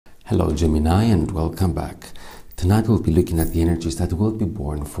Hello Gemini and welcome back. Tonight we'll be looking at the energies that will be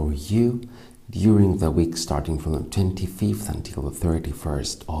born for you during the week starting from the 25th until the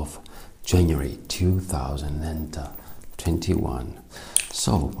 31st of January 2021.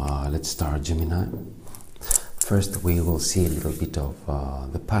 So let's start, Gemini. First we will see a little bit of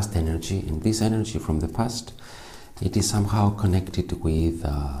the past energy, and this energy from the past, it is somehow connected with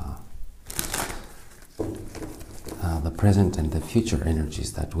the present and the future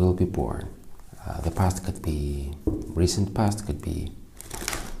energies that will be born. The past could be recent past, could be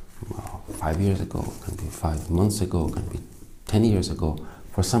 5 years ago, could be 5 months ago, could be 10 years ago.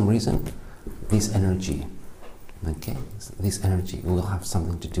 For some reason, this energy, this energy will have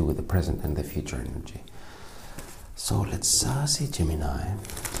something to do with the present and the future energy. So let's see, Gemini.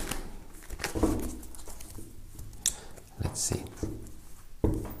 Let's see.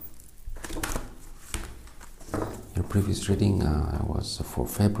 Your previous reading was for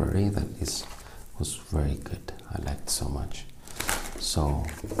February. That was very good. I liked so much. So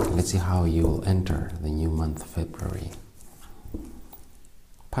let's see how you will enter the new month, February.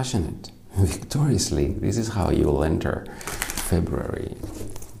 Passionate, victoriously. This is how you will enter February,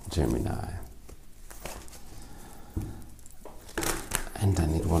 Gemini. And I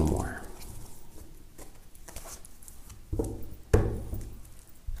need one more.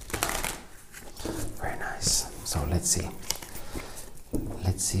 Very nice. So let's see.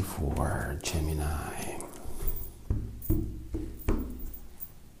 Let's see for Gemini.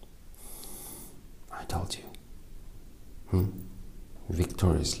 I told you.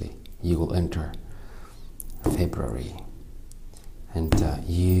 Victoriously, you will enter February, and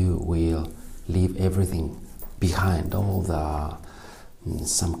you will leave everything behind, all the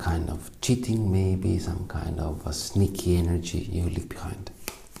some kind of cheating, maybe some kind of a sneaky energy you leave behind.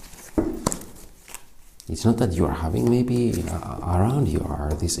 It's not that you are having, maybe around you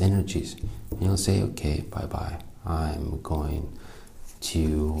are these energies. You'll say, okay, bye-bye. I'm going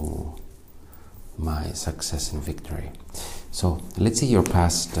to my success and victory. So let's see your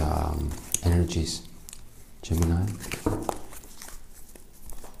past energies, Gemini.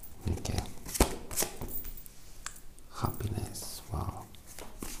 Okay. Happiness. Wow.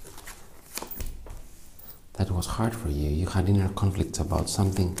 That was hard for you. You had inner conflicts about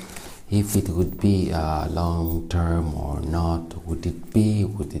something. If it would be long term or not, would it be,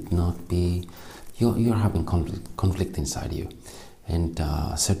 would it not be? You're having conflict inside you, and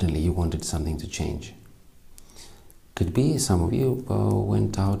certainly you wanted something to change. Could be some of you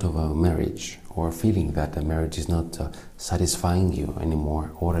went out of a marriage, or feeling that a marriage is not satisfying you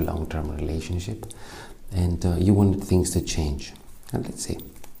anymore, or a long-term relationship, and you wanted things to change. And let's see.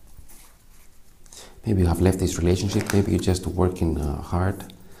 Maybe you have left this relationship, maybe you're just working hard,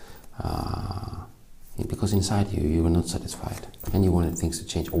 because inside you were not satisfied and you wanted things to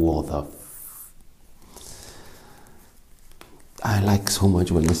change. I like so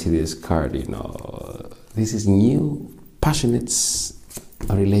much when I see this card, you know. This is new, passionate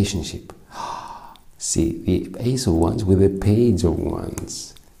relationship. See, the Ace of Wands with the Page of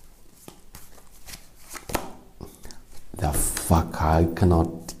Wands. The fuck, I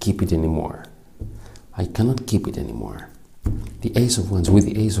cannot keep it anymore. I cannot keep it anymore. The Ace of Wands with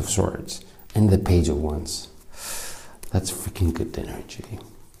the Ace of Swords and the Page of Wands. That's freaking good energy.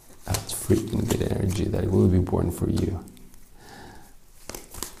 That's freaking good energy that will be born for you.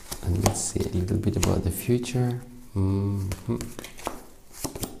 And let's see a little bit about the future.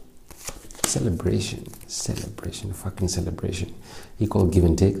 Celebration, fucking celebration. Equal give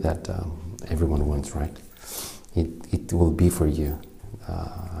and take that everyone wants, right? It will be for you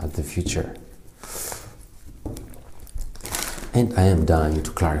at the future. And I am dying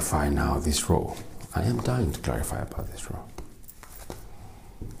to clarify now this row. I am dying to clarify about this row.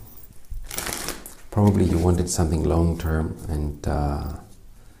 Probably you wanted something long-term, and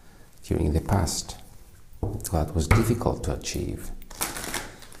during the past that was difficult to achieve.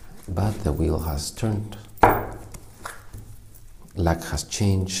 But the wheel has turned. Luck has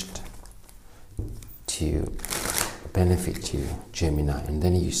changed to benefit you, Gemini, and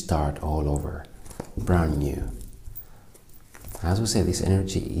then you start all over, brand new. As we say, this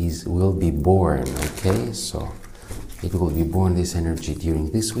energy will be born, okay? So it will be born, this energy,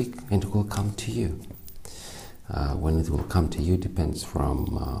 during this week, and it will come to you. When it will come to you depends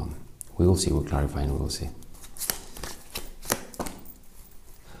from, we will see, we'll clarify and we will see.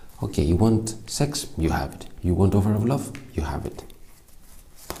 Okay, you want sex? You have it. You want offer of love? You have it.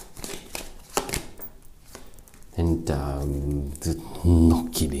 And no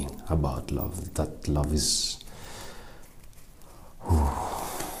kidding about love. That love is...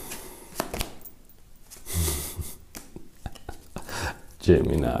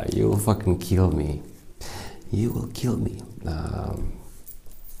 Gemini, you will fucking kill me. You will kill me. I'm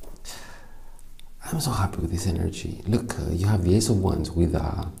so happy with this energy. Look, you have the Ace of Wands with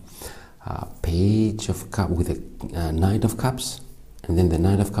a Page of Cups, with a Knight of Cups, and then the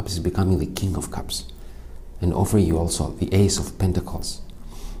Knight of Cups is becoming the King of Cups, and offer you also the Ace of Pentacles.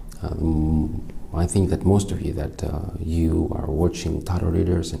 I think that most of you that you are watching tarot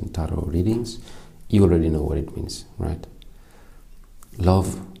readers and tarot readings, you already know what it means, right?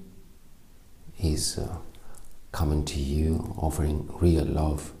 Love is coming to you, offering real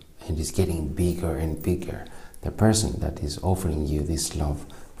love, and is getting bigger and bigger. The person that is offering you this love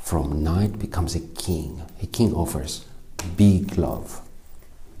from knight becomes a king. A king offers big love,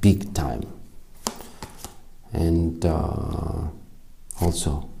 big time. And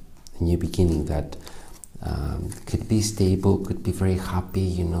also a new beginning that could be stable, could be very happy,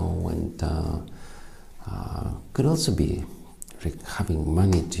 you know, and could also be having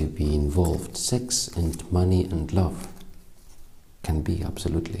money to be involved. Sex and money and love can be,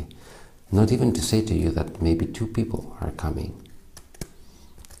 absolutely. Not even to say to you that maybe two people are coming.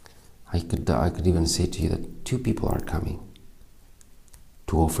 I could even say to you that two people are coming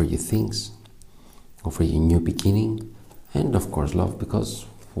to offer you things, offer you a new beginning, and of course love, because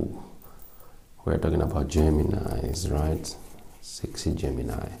we're talking about Geminis, right? Sexy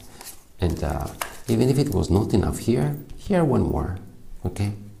Gemini. And even if it was not enough here one more,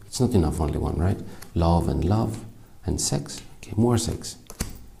 okay? It's not enough, only one, right? Love and sex, okay, more sex.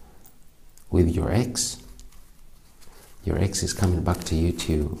 With your ex is coming back to you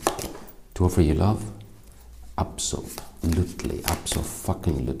to offer you love. Absolutely.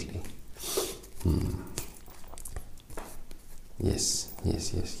 Yes.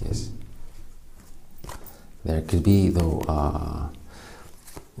 There could be, though,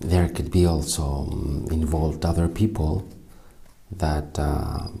 there could be also involved other people that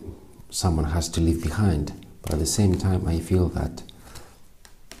someone has to leave behind. But at the same time, I feel that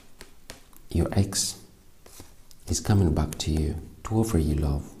your ex is coming back to you to offer you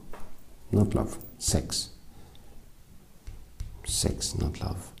love. Not love, sex. Sex, not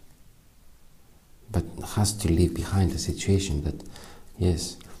love. But has to leave behind a situation that,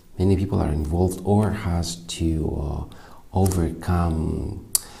 yes, many people are involved, or has to overcome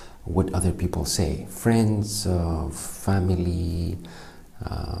what other people say. Friends, family,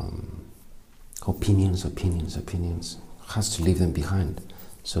 opinions. Has to leave them behind,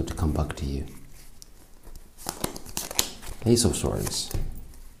 so to come back to you. Ace of Swords.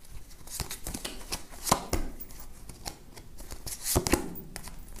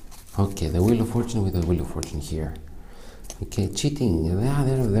 Okay, the Wheel of Fortune with the Wheel of Fortune here. Okay, cheating.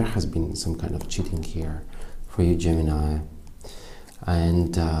 There has been some kind of cheating here for you, Gemini.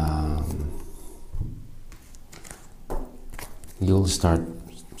 And you'll start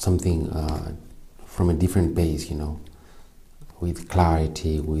something from a different base, you know, with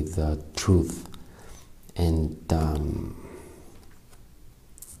clarity, with truth. And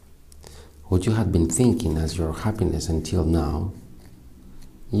what you had been thinking as your happiness until now,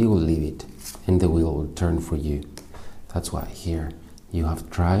 you will leave it, and the wheel will turn for you. That's why here you have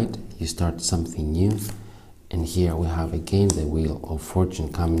tried, you start something new, and here we have again the Wheel of Fortune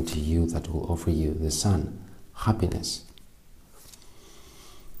coming to you that will offer you the Sun, happiness.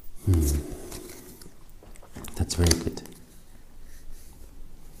 That's very good.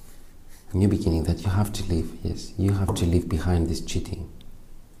 A new beginning that you have to leave. Yes, you have to leave behind this cheating.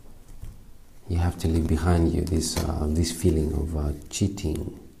 You have to leave behind you this this feeling of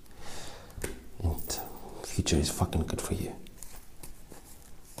cheating, and future is fucking good for you.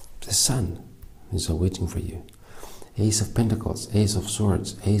 The Sun is waiting for you. Ace of Pentacles, Ace of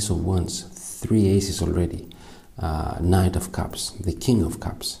Swords, Ace of Wands, 3 aces already. Knight of Cups, the King of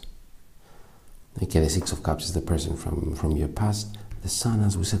Cups. Okay, the 6 of Cups is the person from your past. The Sun,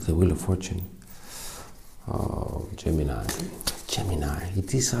 as we said, the Wheel of Fortune. Oh, Gemini,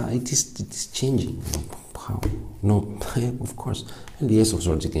 it is changing. How? No, of course. And the Ace of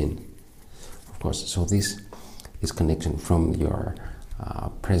Swords again, of course. So this connection from your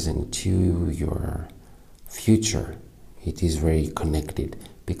present to your future, it is very connected,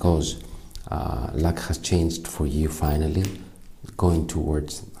 because luck has changed for you finally, going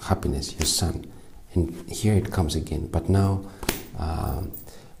towards happiness, your Sun. And here it comes again, but now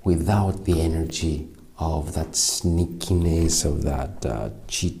without the energy of that sneakiness, of that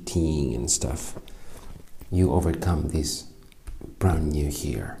cheating and stuff. You overcome this brand new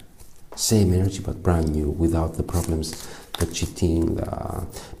here. Same energy, but brand new, without the problems, the cheating.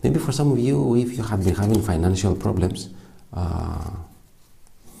 Maybe for some of you, if you have been having financial problems,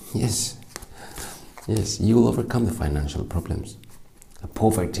 yes, you will overcome the financial problems.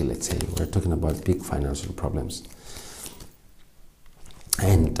 poverty, let's say. We're talking about big financial problems.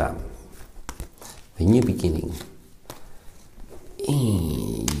 And the new beginning.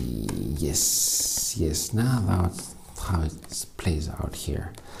 Yes, now that's how it plays out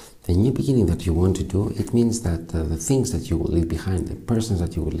here. The new beginning that you want to do, it means that the things that you will leave behind, the persons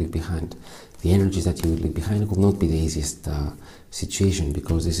that you will leave behind, the energies that you will leave behind will not be the easiest situation,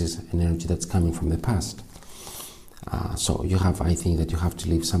 because this is an energy that's coming from the past. So you have, I think that you have to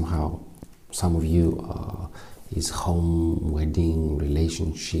leave somehow. Some of you is home, wedding,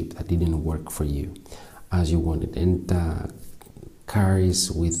 relationship that didn't work for you as you wanted, and carries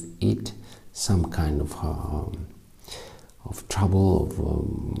with it some kind of trouble, of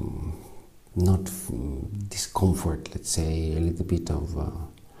not discomfort, let's say, a little bit of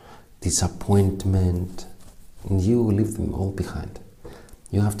disappointment, and you leave them all behind.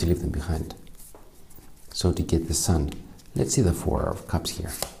 You have to leave them behind. So to get the Sun, let's see the Four of Cups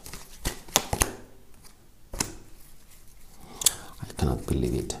here. I cannot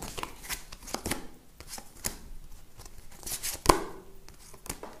believe it.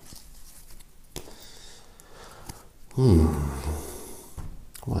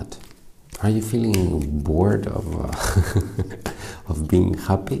 What? Are you feeling bored of of being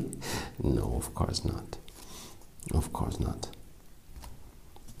happy? No, of course not. Of course not.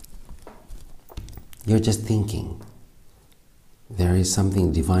 You're just thinking. There is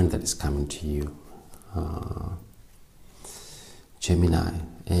something divine that is coming to you, Gemini,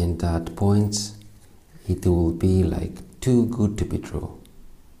 and at points it will be like too good to be true.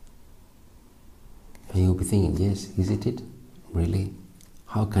 And you'll be thinking, yes, is it? Really?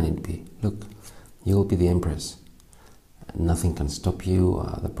 How can it be? Look, you will be the Empress. Nothing can stop you,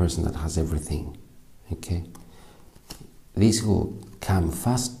 the person that has everything. Okay? This will come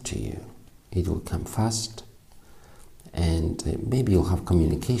fast to you. It will come fast, and maybe you'll have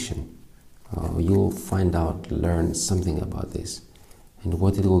communication. You'll find out, learn something about this. And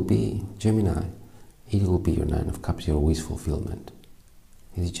what it will be, Gemini, it will be your Nine of Cups, your wish fulfillment.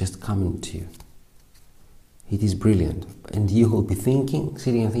 It is just coming to you. It is brilliant. And you will be thinking,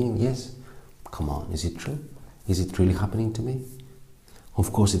 sitting and thinking, yes, come on, is it true? Is it really happening to me?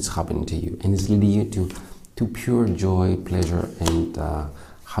 Of course it's happening to you. And it's leading you to pure joy, pleasure, and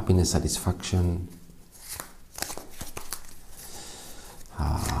happiness, satisfaction.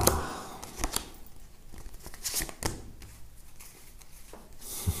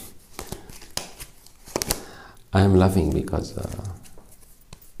 I am laughing because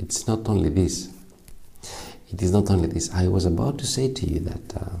it's not only this. It is not only this. I was about to say to you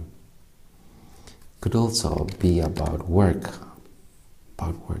that could also be about work.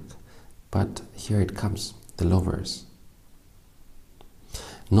 But here it comes, the Lovers.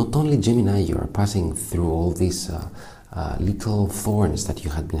 Not only, Gemini, you are passing through all these little thorns that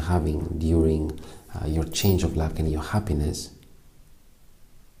you had been having during your change of luck and your happiness.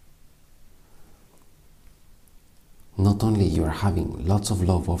 Not only you are having lots of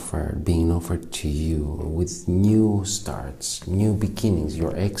love being offered to you with new starts, new beginnings,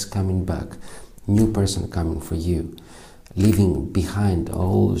 your ex coming back, new person coming for you, leaving behind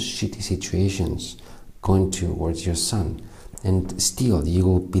all shitty situations, going towards your Sun. And still you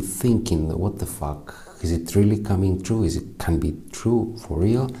will be thinking, what the fuck? Is it really coming true? Can be true for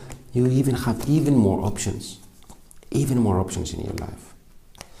real? You even have even more options in your life.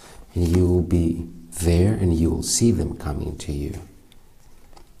 And you will be there and you will see them coming to you.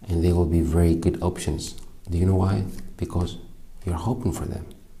 And they will be very good options. Do you know why? Because you're hoping for them.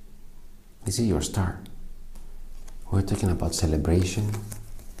 This is your star. We're talking about celebration.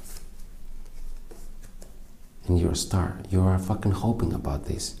 And your star, you are fucking hoping about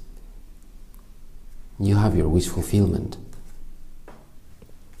this. You have your wish fulfillment.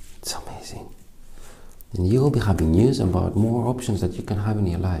 It's amazing. And you will be having news about more options that you can have in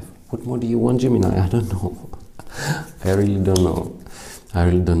your life. What more do you want, Gemini? I don't know. I really don't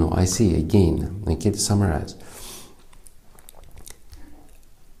know. I see, again, okay, to summarize.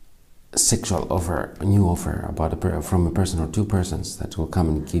 Sexual offer, a new offer about from a person or two persons that will come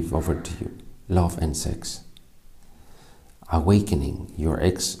and give offer to you. Love and sex. Awakening, your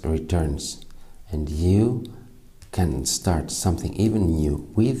ex returns, and you can start something even new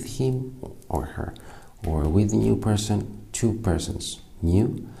with him or her, or with a new person, two persons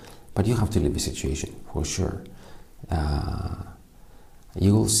new, but you have to leave a situation for sure.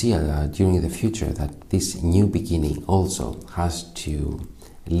 You will see during the future that this new beginning also has to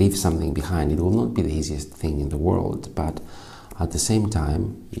leave something behind. It will not be the easiest thing in the world, but at the same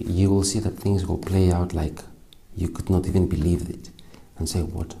time you will see that things will play out like you could not even believe it, and say,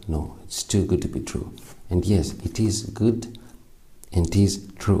 what? No, it's too good to be true. And yes, it is good And it is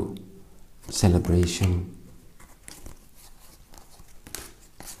true. Celebration,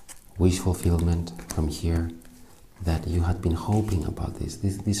 wish fulfillment from here, that you had been hoping about this.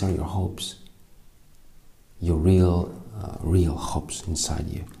 These are your hopes, your real hopes inside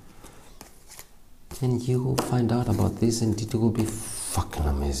you. And you will find out about this and it will be fucking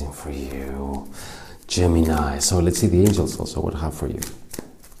amazing for you, Gemini. So let's see the angels also, what I have for you.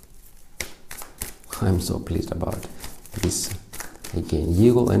 I'm so pleased about this. Again,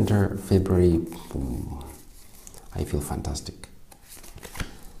 you will enter February. I feel fantastic.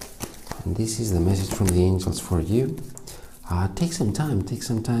 And this is the message from the angels for you. Take some time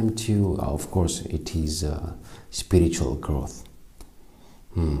to, of course, it is spiritual growth.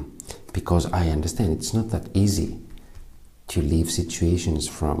 Because I understand it's not that easy to leave situations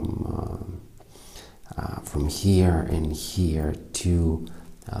from here and here to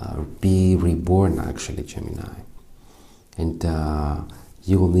be reborn, actually, Gemini. And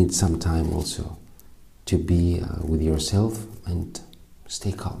you will need some time also to be with yourself and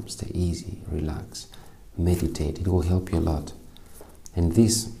stay calm, stay easy, relax, meditate. It will help you a lot. And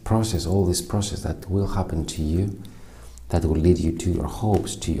this process, all this process that will happen to you, that will lead you to your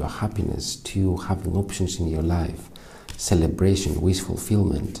hopes, to your happiness, to having options in your life, celebration, wish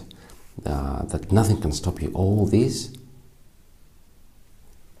fulfillment, that nothing can stop you. All this,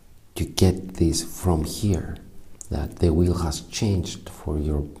 to get this from here, that the wheel has changed for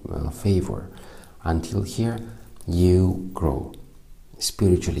your favor. Until here, you grow.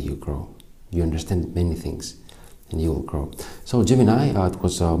 Spiritually, you grow. You understand many things, and you will grow. So, Gemini, it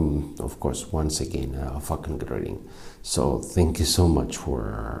was, of course, once again, a fucking good reading. So, thank you so much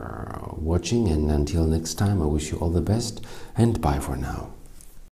for watching, and until next time, I wish you all the best, and bye for now.